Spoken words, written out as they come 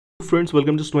friends,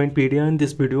 welcome to Studentpedia. In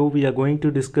this video, we are going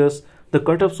to discuss the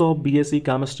cutoffs of BSc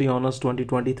Chemistry Honors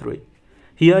 2023.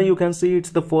 Here you can see it's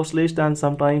the first list and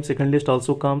sometimes second list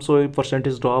also comes, so a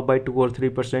percentage drop by 2 or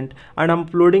 3%. And I'm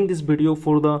uploading this video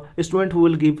for the student who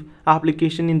will give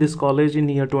application in this college in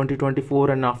year 2024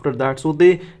 and after that, so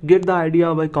they get the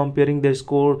idea by comparing their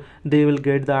score. They will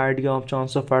get the idea of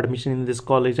chance of admission in this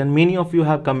college. And many of you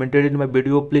have commented in my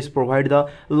video, please provide the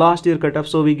last year cutoff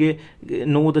so we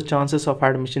know the chances of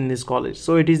admission in this college.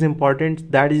 So it is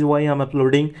important, that is why I'm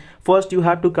uploading. First you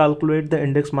have to calculate the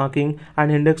index marking,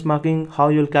 and index marking, how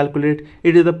you'll calculate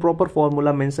it is the proper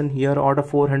formula mentioned here. Out of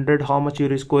 400, how much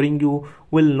you're scoring, you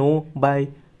will know by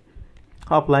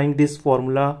applying this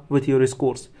formula with your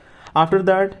scores. After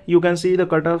that you can see the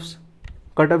cutoffs.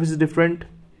 Cutoff is different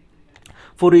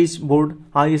for each board.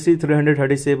 ISC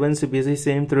 337, CBSE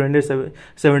same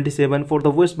 377. For the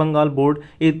West Bengal board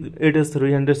it is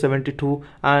 372,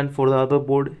 and for the other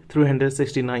board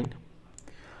 369.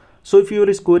 So if you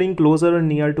are scoring closer or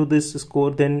near to this score,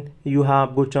 then you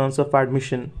have good chance of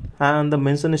admission. And the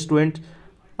mentioned students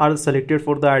are selected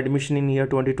for the admission in year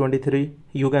 2023.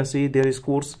 You can see their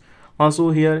scores.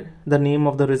 Also here the name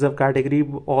of the reserve category,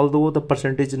 although the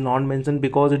percentage is not mentioned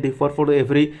because it differs for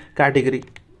every category.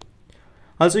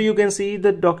 Also you can see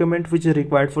the document which is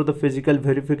required for the physical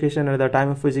verification. At the time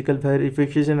of physical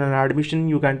verification and admission,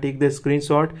 you can take the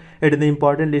screenshot. It is the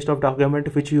important list of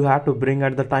documents which you have to bring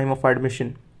at the time of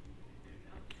admission.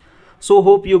 So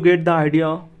hope you get the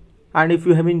idea, and if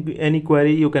you have any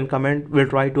query you can comment. We'll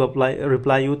try to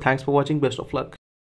reply you. Thanks for watching. Best of luck.